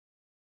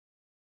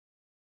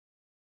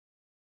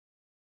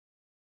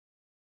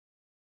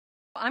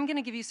I'm going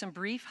to give you some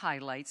brief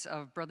highlights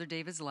of Brother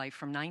David's life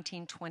from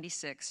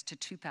 1926 to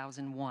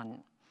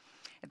 2001.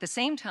 At the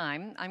same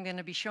time, I'm going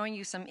to be showing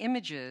you some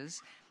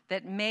images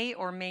that may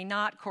or may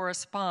not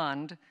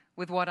correspond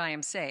with what I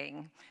am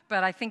saying,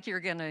 but I think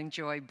you're going to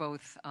enjoy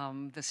both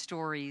the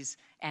stories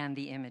and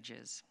the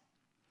images.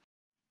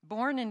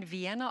 Born in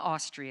Vienna,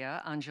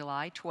 Austria on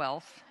July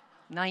 12,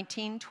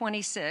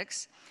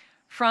 1926,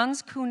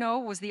 Franz Kuno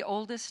was the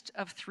oldest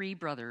of 3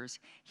 brothers.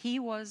 He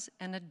was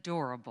an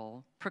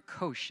adorable,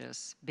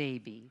 precocious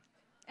baby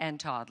and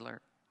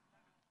toddler.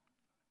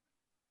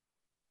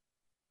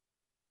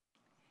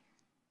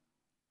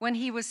 When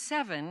he was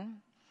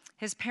 7,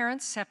 his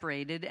parents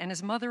separated, and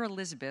his mother,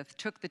 Elizabeth,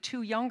 took the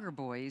 2 younger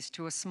boys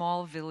to a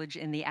small village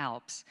in the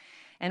Alps,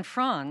 and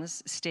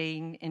Franz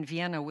staying in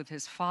Vienna with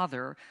his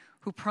father,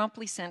 who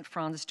promptly sent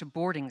Franz to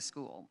boarding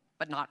school,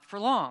 but not for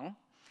long.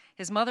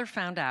 His mother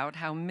found out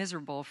how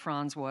miserable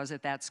Franz was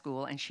at that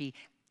school, and she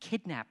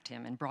kidnapped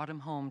him and brought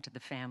him home to the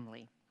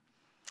family.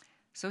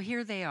 So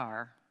here they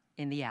are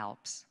in the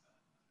Alps.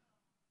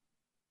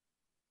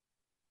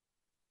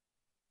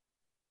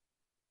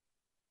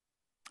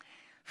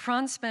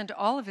 Franz spent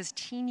all of his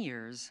teen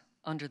years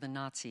under the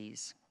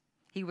Nazis.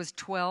 He was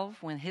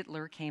 12 when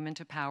Hitler came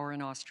into power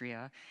in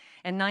Austria,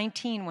 and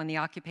 19 when the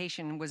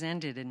occupation was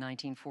ended in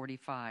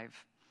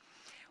 1945.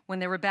 When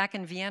they were back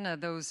in Vienna,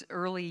 those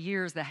early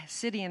years, the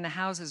city and the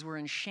houses were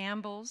in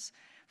shambles,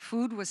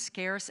 food was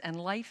scarce,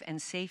 and life and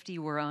safety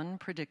were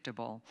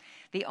unpredictable.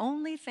 The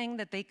only thing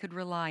that they could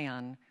rely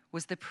on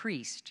was the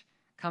priest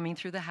coming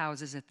through the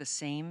houses at the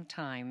same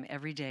time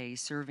every day,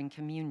 serving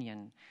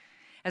communion.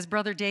 As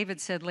Brother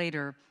David said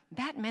later,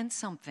 that meant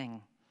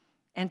something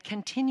and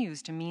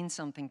continues to mean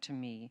something to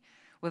me.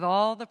 With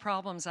all the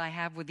problems I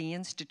have with the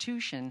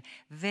institution,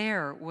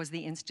 there was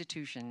the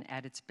institution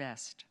at its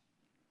best.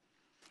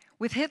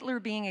 With Hitler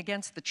being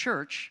against the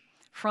church,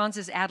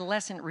 Franz's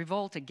adolescent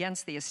revolt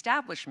against the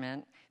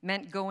establishment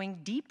meant going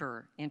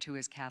deeper into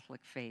his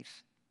Catholic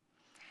faith.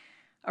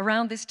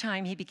 Around this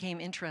time, he became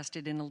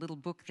interested in a little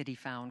book that he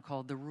found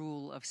called The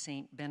Rule of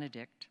Saint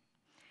Benedict.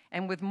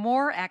 And with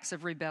more acts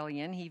of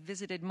rebellion, he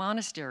visited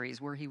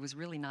monasteries where he was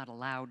really not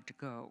allowed to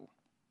go.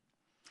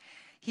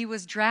 He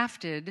was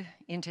drafted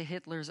into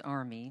Hitler's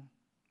army,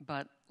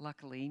 but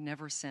luckily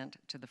never sent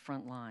to the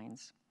front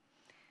lines.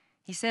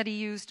 He said he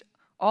used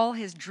all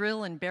his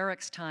drill and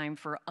barracks time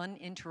for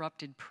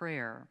uninterrupted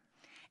prayer.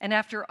 And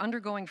after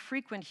undergoing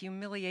frequent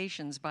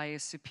humiliations by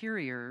his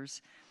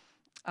superiors,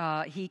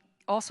 he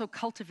also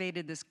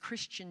cultivated this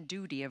Christian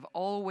duty of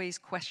always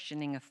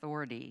questioning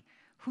authority.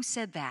 Who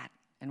said that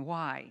and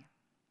why?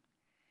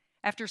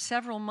 After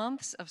several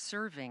months of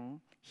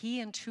serving, he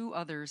and 2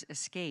 others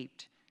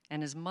escaped,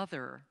 and his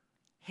mother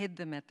hid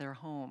them at their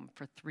home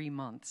for 3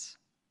 months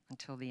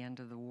until the end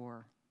of the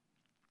war.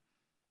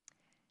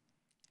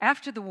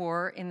 After the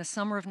war, in the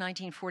summer of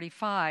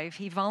 1945,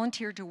 he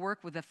volunteered to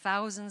work with the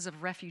thousands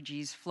of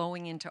refugees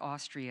flowing into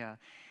Austria,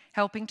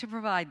 helping to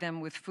provide them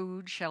with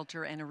food,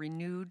 shelter, and a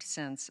renewed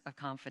sense of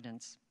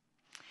confidence.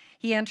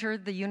 He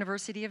entered the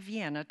University of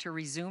Vienna to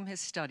resume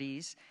his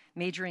studies,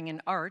 majoring in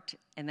art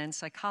and then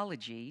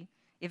psychology,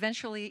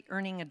 eventually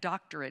earning a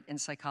doctorate in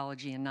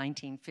psychology in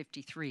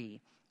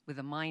 1953 with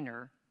a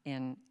minor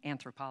in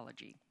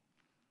anthropology.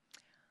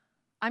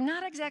 I'm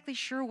not exactly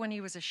sure when he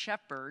was a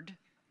shepherd,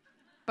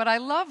 but I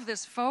love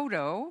this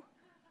photo.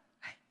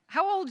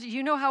 Do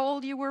you know how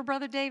old you were,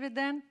 Brother David,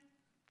 then?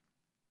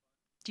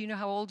 Do you know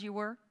how old you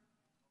were?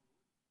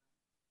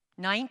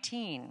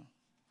 19.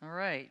 All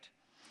right.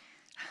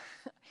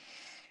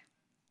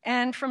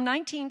 And from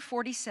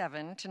 1947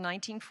 to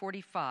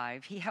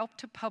 1945, he helped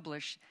to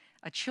publish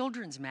a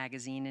children's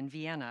magazine in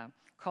Vienna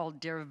called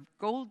Der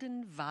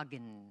Golden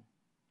Wagen.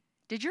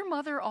 Did your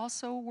mother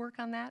also work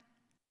on that?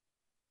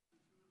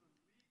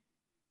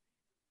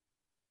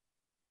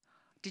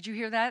 Did you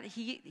hear that?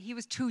 He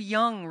was too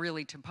young,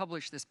 really, to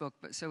publish this book,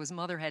 so his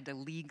mother had to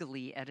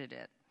legally edit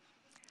it.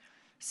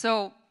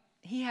 So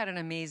he had an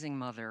amazing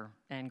mother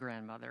and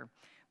grandmother.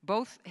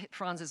 Both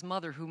Franz's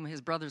mother, whom his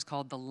brothers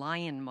called the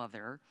Lion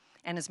Mother,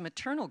 and his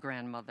maternal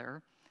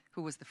grandmother,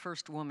 who was the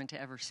first woman to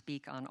ever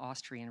speak on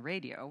Austrian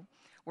radio,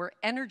 were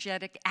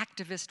energetic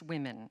activist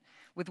women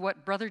with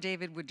what Brother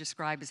David would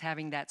describe as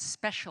having that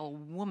special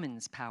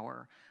woman's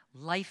power,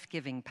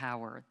 life-giving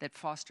power that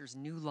fosters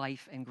new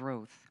life and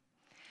growth.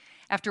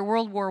 After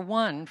World War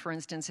I, for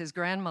instance, his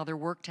grandmother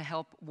worked to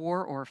help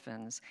war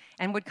orphans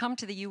and would come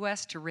to the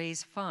U.S. to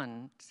raise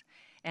funds,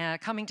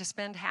 coming to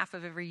spend half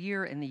of every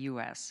year in the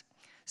U.S.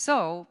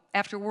 So,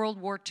 after World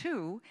War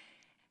II,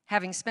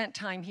 having spent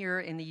time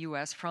here in the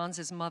U.S.,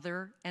 Franz's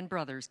mother and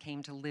brothers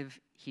came to live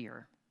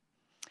here.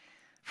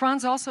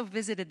 Franz also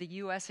visited the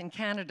U.S. and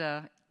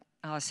Canada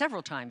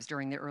several times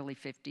during the early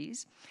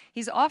 50s.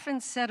 He's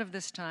often said of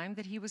this time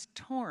that he was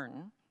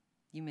torn,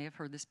 you may have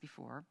heard this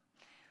before,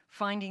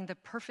 finding the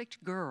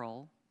perfect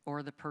girl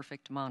or the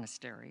perfect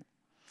monastery.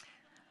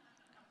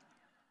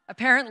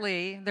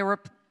 Apparently, there were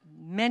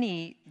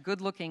many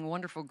good-looking,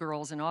 wonderful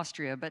girls in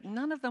Austria, but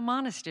none of the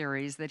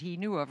monasteries that he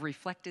knew of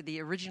reflected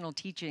the original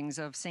teachings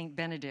of Saint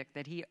Benedict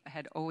that he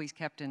had always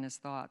kept in his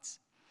thoughts.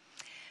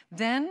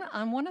 Then,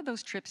 on one of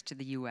those trips to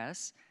the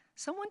U.S.,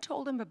 someone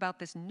told him about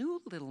this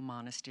new little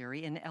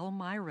monastery in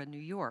Elmira, New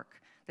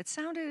York, that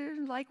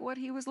sounded like what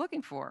he was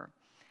looking for.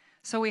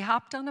 So he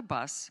hopped on a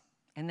bus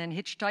and then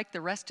hitchhiked the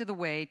rest of the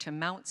way to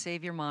Mount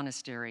Savior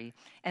Monastery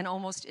and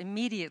almost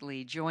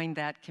immediately joined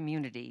that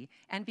community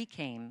and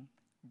became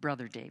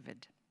Brother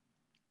David.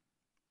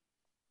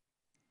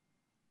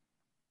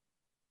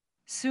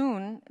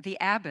 Soon, the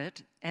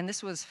abbot, and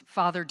this was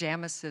Father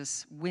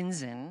Damasus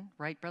Winzen,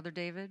 right, Brother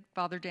David?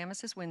 Father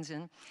Damasus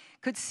Winzen,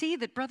 could see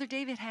that Brother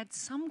David had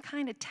some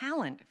kind of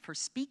talent for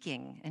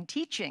speaking and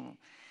teaching,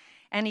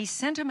 and he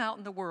sent him out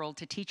in the world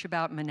to teach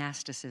about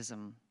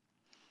monasticism.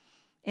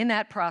 In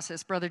that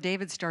process, Brother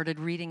David started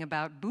reading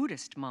about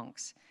Buddhist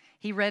monks.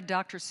 He read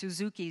Dr.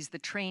 Suzuki's The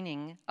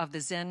Training of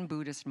the Zen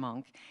Buddhist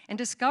Monk and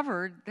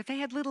discovered that they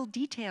had little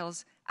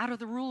details out of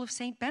the rule of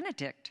Saint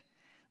Benedict.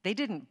 They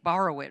didn't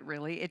borrow it,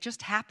 really. It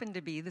just happened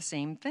to be the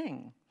same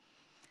thing.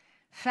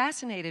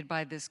 Fascinated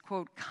by this,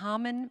 quote,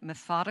 common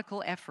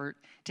methodical effort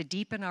to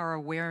deepen our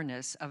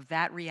awareness of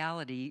that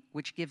reality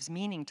which gives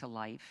meaning to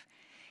life,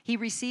 he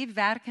received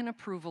Vatican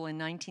approval in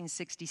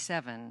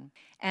 1967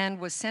 and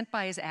was sent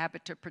by his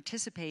abbot to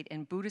participate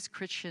in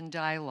Buddhist-Christian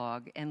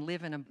dialogue and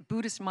live in a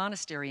Buddhist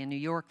monastery in New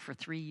York for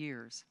 3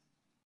 years.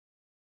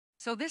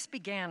 So this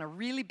began a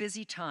really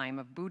busy time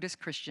of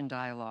Buddhist-Christian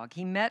dialogue.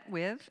 He met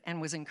with and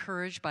was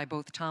encouraged by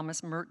both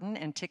Thomas Merton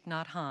and Thich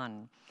Nhat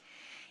Hanh.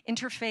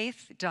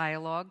 Interfaith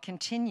dialogue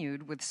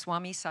continued with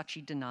Swami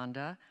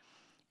Satchidananda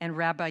and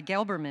Rabbi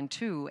Gelberman,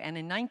 too, and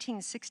in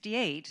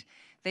 1968,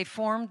 they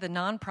formed the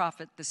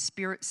nonprofit,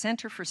 the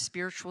Center for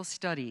Spiritual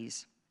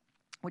Studies,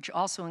 which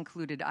also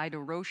included Ido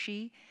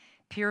Roshi,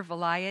 Pir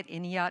Vilayat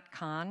Inayat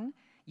Khan,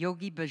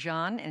 Yogi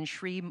Bhajan, and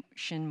Sri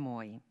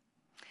Chinmoy.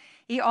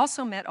 He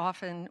also met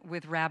often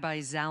with Rabbi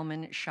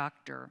Zalman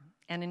Schachter.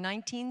 And in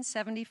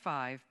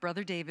 1975,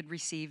 Brother David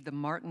received the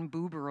Martin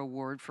Buber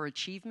Award for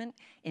achievement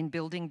in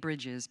building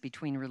bridges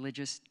between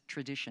religious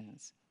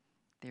traditions.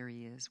 There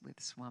he is with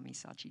Swami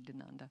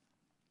Satchidananda.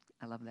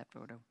 I love that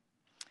photo.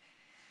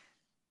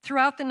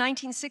 Throughout the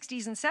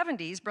 1960s and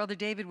 70s, Brother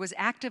David was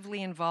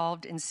actively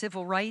involved in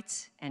civil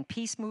rights and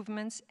peace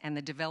movements and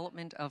the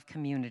development of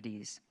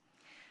communities.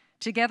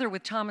 Together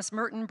with Thomas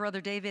Merton, Brother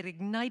David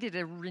ignited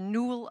a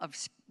renewal of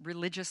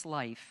religious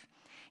life.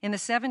 In the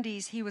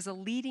 70s, he was a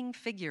leading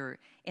figure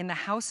in the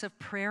House of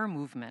Prayer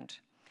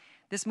movement.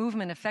 This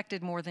movement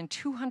affected more than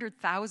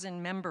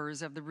 200,000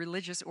 members of the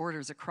religious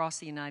orders across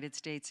the United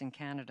States and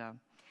Canada.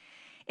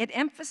 It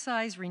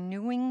emphasized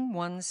renewing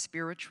one's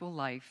spiritual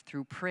life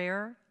through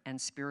prayer and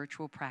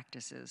spiritual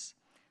practices,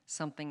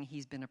 something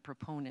he's been a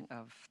proponent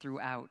of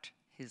throughout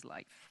his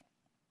life.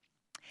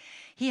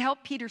 He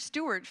helped Peter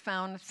Stewart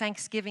found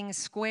Thanksgiving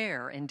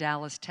Square in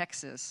Dallas,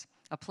 Texas,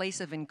 a place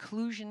of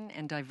inclusion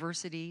and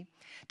diversity,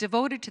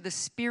 devoted to the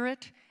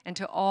spirit and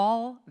to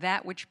all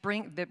that which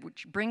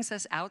brings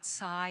us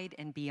outside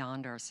and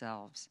beyond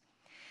ourselves.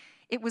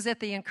 It was at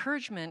the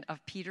encouragement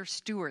of Peter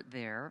Stewart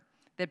there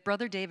that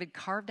Brother David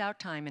carved out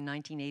time in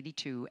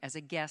 1982 as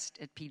a guest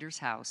at Peter's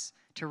house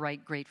to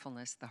write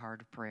Gratefulness, the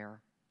Heart of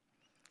Prayer.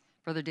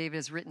 Brother David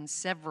has written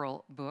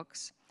several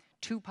books,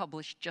 2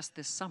 published just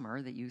this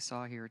summer that you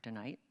saw here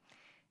tonight.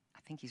 I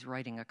think he's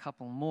writing a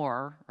couple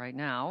more right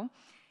now.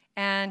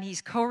 And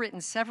he's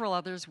co-written several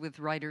others with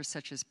writers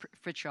such as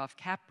Fritjof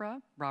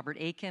Capra, Robert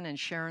Aiken, and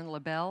Sharon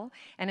LaBelle,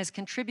 and has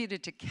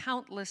contributed to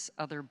countless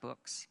other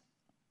books.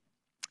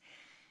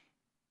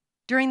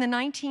 During the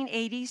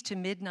 1980s to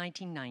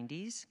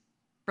mid-1990s,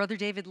 Brother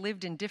David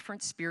lived in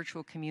different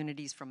spiritual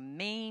communities from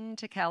Maine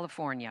to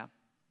California.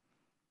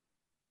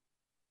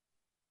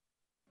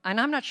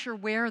 And I'm not sure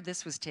where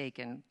this was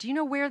taken. Do you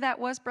know where that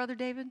was, Brother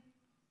David?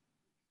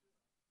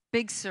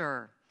 Big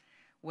Sur.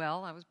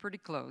 Well, I was pretty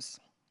close.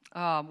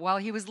 While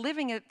he was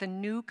living at the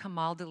new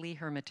Camaldoli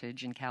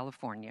Hermitage in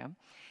California,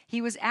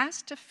 he was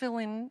asked to fill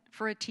in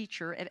for a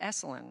teacher at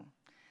Esalen.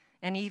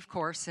 And he, of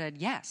course, said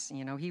yes.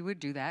 You know, he would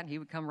do that, and he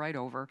would come right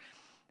over.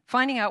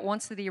 Finding out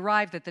once that he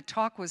arrived that the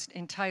talk was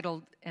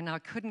entitled, and I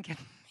couldn't get,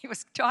 it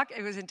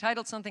was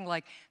entitled something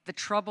like The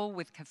Trouble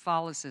with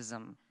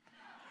Catholicism.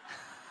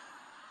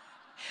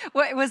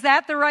 Was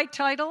that the right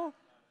title?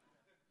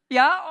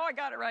 Yeah? Oh, I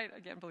got it right. I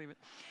can't believe it.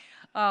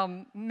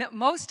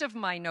 Most of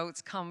my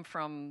notes come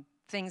from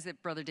things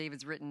that Brother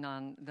David's written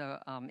on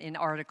in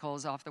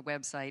articles off the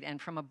website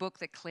and from a book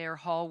that Claire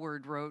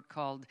Hallward wrote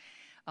called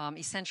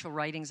Essential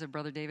Writings of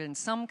Brother David, and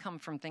some come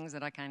from things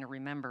that I kind of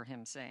remember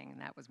him saying,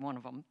 and that was one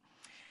of them.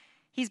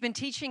 He's been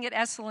teaching at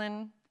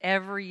Esalen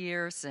every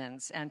year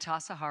since, and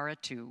Tassajara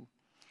too.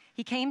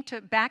 He came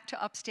back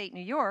to upstate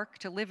New York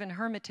to live in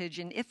Hermitage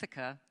in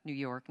Ithaca, New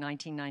York,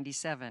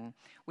 1997,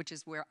 which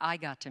is where I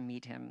got to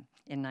meet him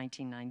in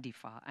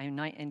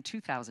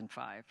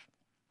 2005.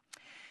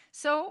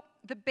 So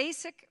the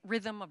basic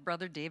rhythm of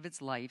Brother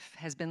David's life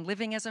has been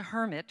living as a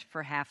hermit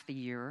for half the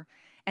year,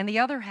 and the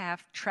other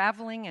half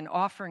traveling and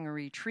offering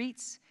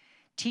retreats,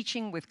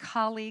 teaching with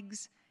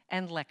colleagues,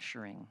 and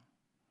lecturing.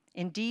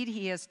 Indeed,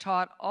 he has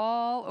taught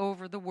all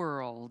over the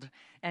world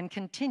and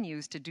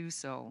continues to do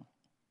so.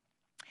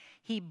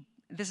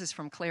 This is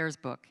from Claire's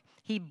book.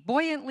 He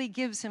buoyantly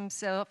gives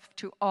himself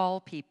to all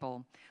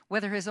people,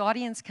 whether his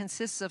audience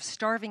consists of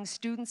starving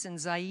students in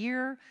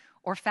Zaire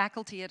or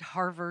faculty at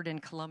Harvard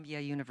and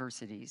Columbia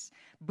universities,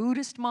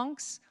 Buddhist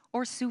monks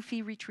or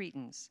Sufi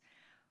retreatants,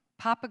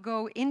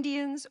 Papago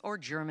Indians or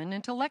German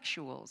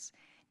intellectuals,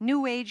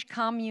 New Age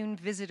commune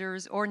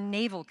visitors or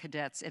naval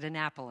cadets at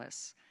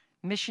Annapolis,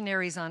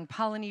 missionaries on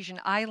Polynesian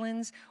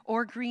islands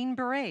or Green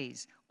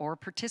Berets, or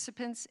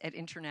participants at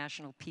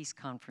international peace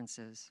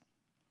conferences.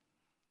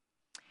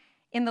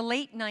 In the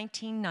late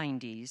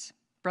 1990s,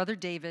 Brother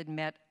David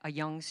met a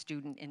young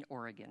student in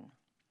Oregon,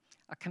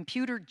 a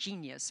computer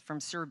genius from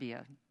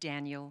Serbia,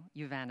 Daniel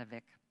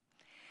Jovanovic.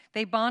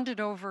 They bonded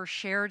over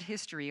shared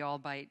history,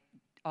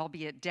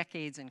 albeit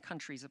decades and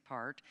countries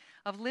apart,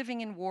 of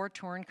living in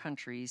war-torn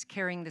countries,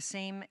 carrying the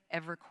same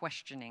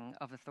ever-questioning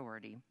of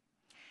authority.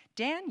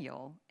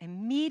 Daniel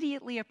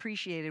immediately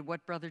appreciated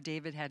what Brother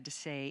David had to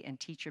say and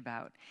teach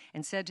about,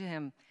 and said to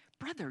him,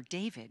 "Brother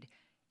David,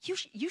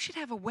 you should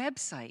have a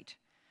website."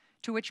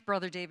 To which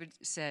Brother David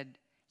said,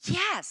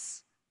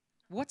 "Yes!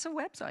 What's a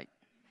website?"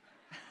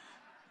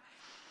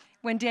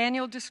 When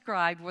Daniel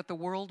described what the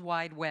World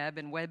Wide Web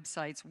and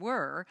websites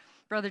were,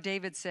 Brother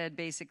David said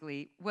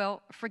basically,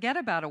 "Well, forget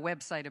about a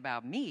website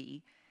about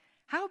me.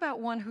 How about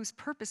one whose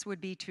purpose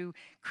would be to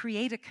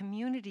create a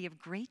community of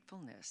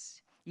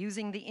gratefulness,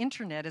 using the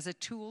internet as a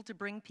tool to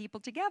bring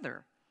people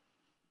together?"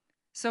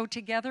 So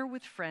together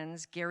with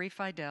friends Gary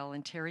Fidel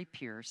and Terry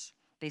Pierce,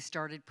 they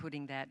started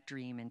putting that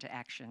dream into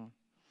action.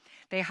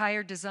 They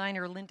hired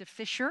designer Linda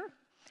Fisher,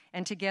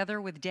 and together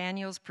with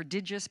Daniel's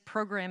prodigious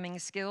programming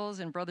skills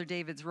and Brother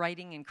David's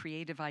writing and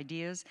creative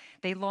ideas,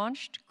 they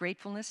launched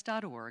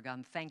gratefulness.org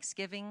on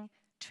Thanksgiving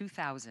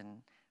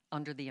 2000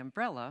 under the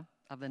umbrella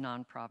of the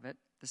nonprofit,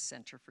 the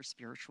Center for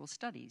Spiritual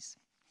Studies.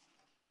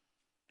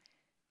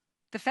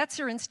 The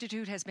Fetzer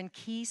Institute has been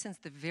key since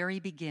the very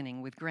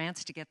beginning, with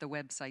grants to get the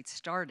website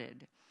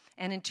started.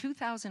 And in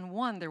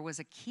 2001, there was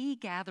a key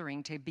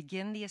gathering to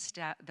begin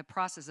the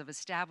process of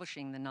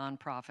establishing the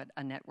nonprofit,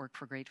 A Network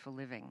for Grateful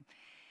Living.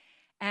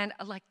 And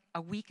like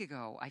a week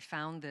ago, I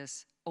found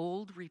this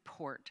old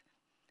report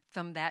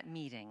from that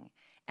meeting,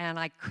 and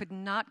I could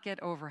not get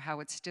over how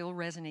it still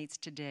resonates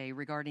today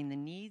regarding the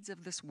needs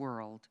of this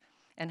world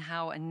and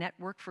how a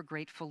network for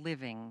grateful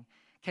living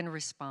can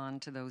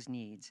respond to those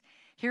needs.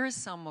 Here is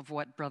some of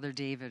what Brother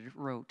David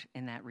wrote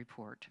in that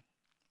report.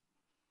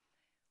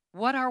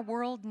 What our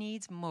world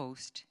needs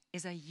most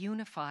is a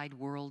unified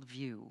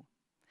worldview,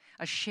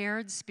 a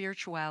shared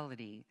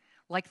spirituality,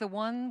 like the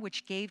one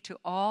which gave to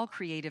all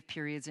creative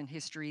periods in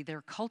history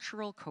their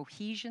cultural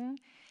cohesion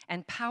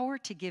and power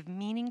to give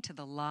meaning to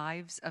the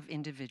lives of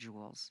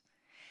individuals.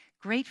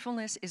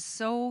 Gratefulness is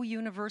so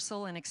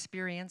universal an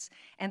experience,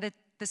 and at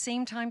the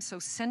same time so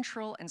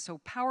central and so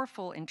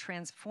powerful in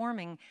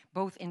transforming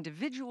both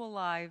individual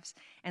lives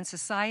and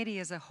society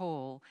as a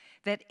whole,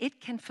 that it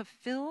can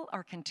fulfill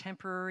our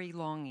contemporary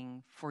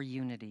longing for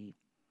unity.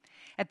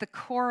 At the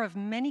core of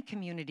many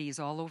communities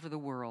all over the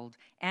world,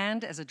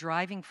 and as a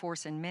driving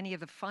force in many of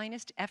the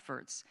finest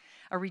efforts,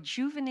 a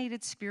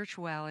rejuvenated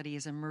spirituality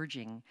is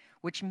emerging,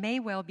 which may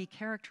well be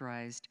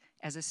characterized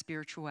as a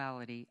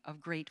spirituality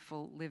of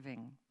grateful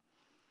living.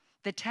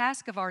 The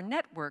task of our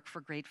network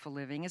for grateful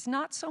living is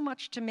not so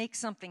much to make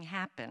something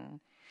happen,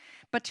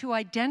 but to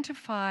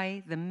identify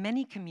the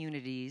many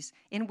communities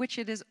in which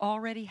it is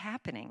already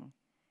happening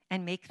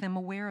and make them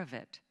aware of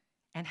it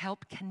and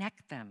help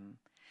connect them,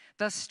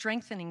 thus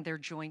strengthening their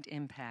joint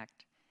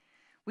impact.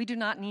 We do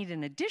not need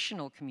an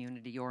additional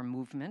community or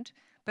movement,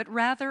 but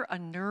rather a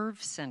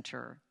nerve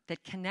center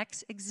that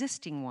connects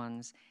existing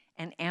ones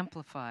and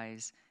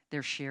amplifies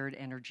their shared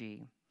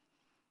energy.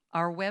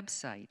 Our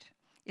website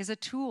is a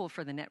tool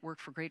for the Network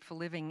for Grateful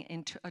Living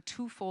in a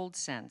twofold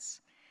sense.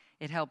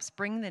 It helps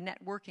bring the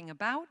networking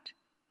about,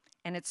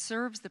 and it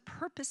serves the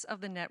purpose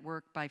of the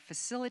network by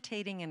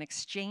facilitating an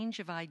exchange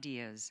of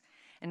ideas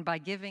and by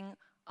giving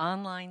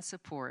online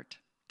support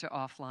to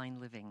offline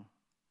living.